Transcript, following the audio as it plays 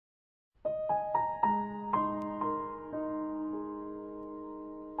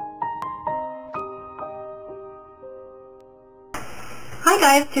Hi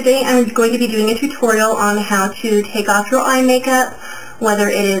guys, today I'm going to be doing a tutorial on how to take off your eye makeup, whether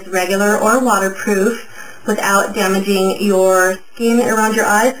it is regular or waterproof, without damaging your skin around your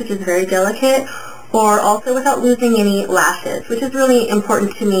eyes, which is very delicate, or also without losing any lashes, which is really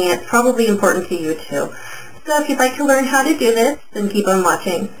important to me. It's probably important to you too. So if you'd like to learn how to do this, then keep on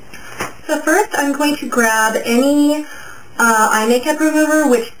watching. So first I'm going to grab any eye makeup remover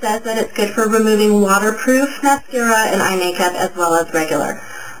which says that it's good for removing waterproof mascara and eye makeup as well as regular.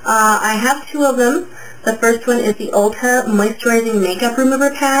 I have two of them. The first one is the Ulta Moisturizing Makeup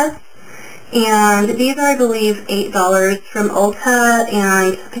Remover Pads, and these are, I believe, $8 from Ulta,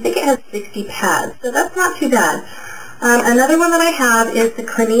 and I think it has 60 pads, so that's not too bad. Another one that I have is the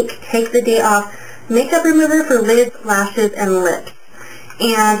Clinique Take the Day Off Makeup Remover for lids, lashes, and lips.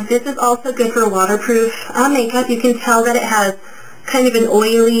 And this is also good for waterproof makeup. You can tell that it has kind of an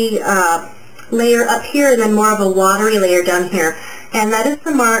oily layer up here and then more of a watery layer down here. And that is the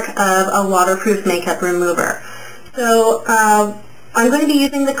mark of a waterproof makeup remover. So I'm going to be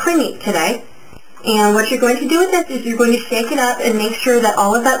using the Clinique today. And what you're going to do with this is you're going to shake it up and make sure that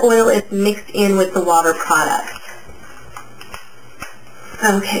all of that oil is mixed in with the water product.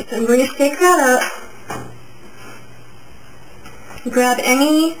 Okay, so I'm going to shake that up. Grab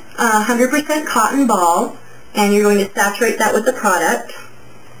any 100% cotton ball, and you're going to saturate that with the product.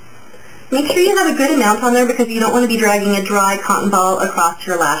 Make sure you have a good amount on there because you don't want to be dragging a dry cotton ball across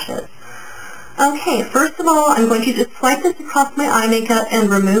your lashes. Okay, first of all, I'm going to just swipe this across my eye makeup and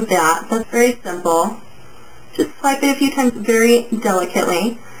remove that. That's very simple. Just swipe it a few times very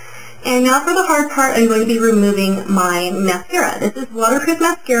delicately. And now for the hard part, I'm going to be removing my mascara. This is waterproof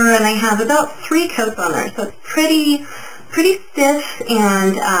mascara, and I have about 3 coats on there, so it's pretty stiff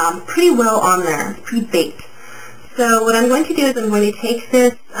and pretty well on there, pretty baked. So what I'm going to do is I'm going to take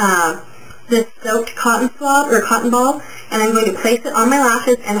this this soaked cotton swab or cotton ball, and I'm going to place it on my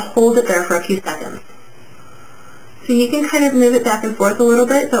lashes and hold it there for a few seconds. So you can kind of move it back and forth a little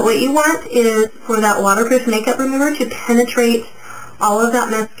bit, but what you want is for that waterproof makeup remover to penetrate all of that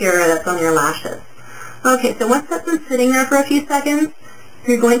mascara that's on your lashes. Okay, so once that's been sitting there for a few seconds,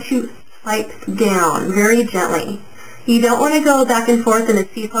 you're going to swipe down very gently. You don't want to go back and forth in a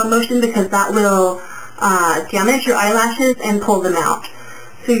seesaw motion because that will damage your eyelashes and pull them out.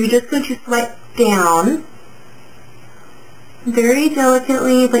 So you're just going to swipe down very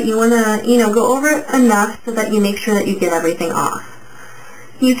delicately, but you want to, go over it enough so that you make sure that you get everything off.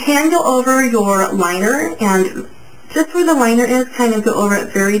 You can go over your liner, and just where the liner is, kind of go over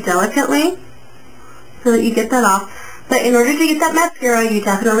it very delicately so that you get that off. But in order to get that mascara, you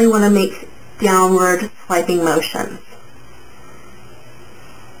definitely want to make downward swiping motions.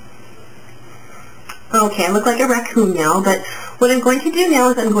 Okay, I look like a raccoon now, but what I'm going to do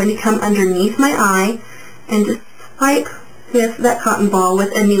now is I'm going to come underneath my eye and just swipe with that cotton ball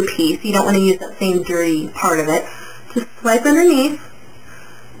with a new piece. You don't want to use that same dirty part of it. Just swipe underneath.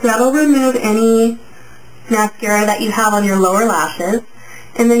 That'll remove any mascara that you have on your lower lashes.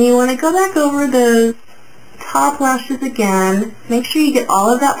 And then you want to go back over those top lashes again. Make sure you get all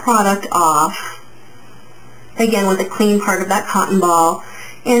of that product off. Again, with a clean part of that cotton ball.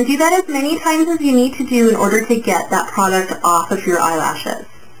 And do that as many times as you need to do in order to get that product off of your eyelashes.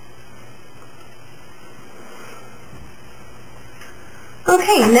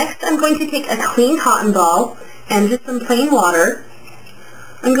 Okay, next I'm going to take a clean cotton ball and just some plain water.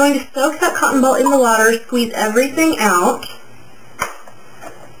 I'm going to soak that cotton ball in the water, squeeze everything out,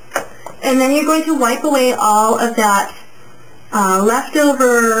 and then you're going to wipe away all of that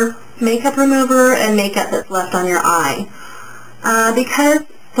leftover makeup remover and makeup that's left on your eye. Because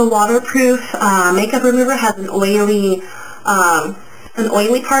the waterproof makeup remover has an oily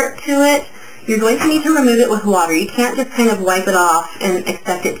part to it, you're going to need to remove it with water. You can't just kind of wipe it off and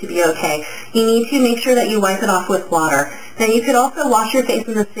expect it to be okay. You need to make sure that you wipe it off with water. Now you could also wash your face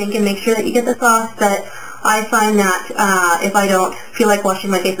in the sink and make sure that you get this off, but I find that if I don't feel like washing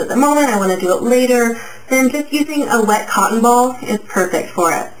my face at the moment, I want to do it later, then just using a wet cotton ball is perfect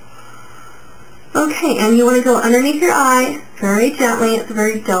for it. Okay, and you want to go underneath your eye very gently. It's a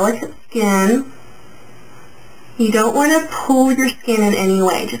very delicate skin. You don't want to pull your skin in any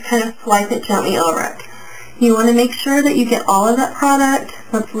way. Just kind of swipe it gently over it. You want to make sure that you get all of that product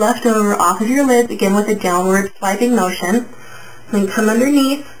that's left over off of your lids, again with a downward swiping motion. Then come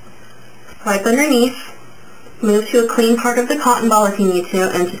underneath, swipe underneath, move to a clean part of the cotton ball if you need to,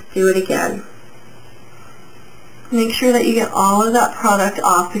 and just do it again. Make sure that you get all of that product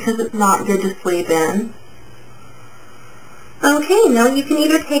off because it's not good to sleep in. Okay, now you can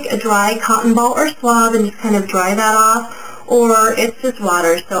either take a dry cotton ball or swab and just kind of dry that off, or it's just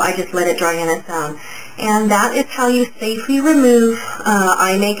water, so I just let it dry on its own. And that is how you safely remove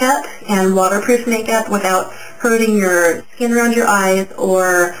eye makeup and waterproof makeup without hurting your skin around your eyes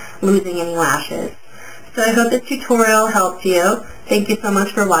or losing any lashes. So I hope this tutorial helped you. Thank you so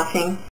much for watching.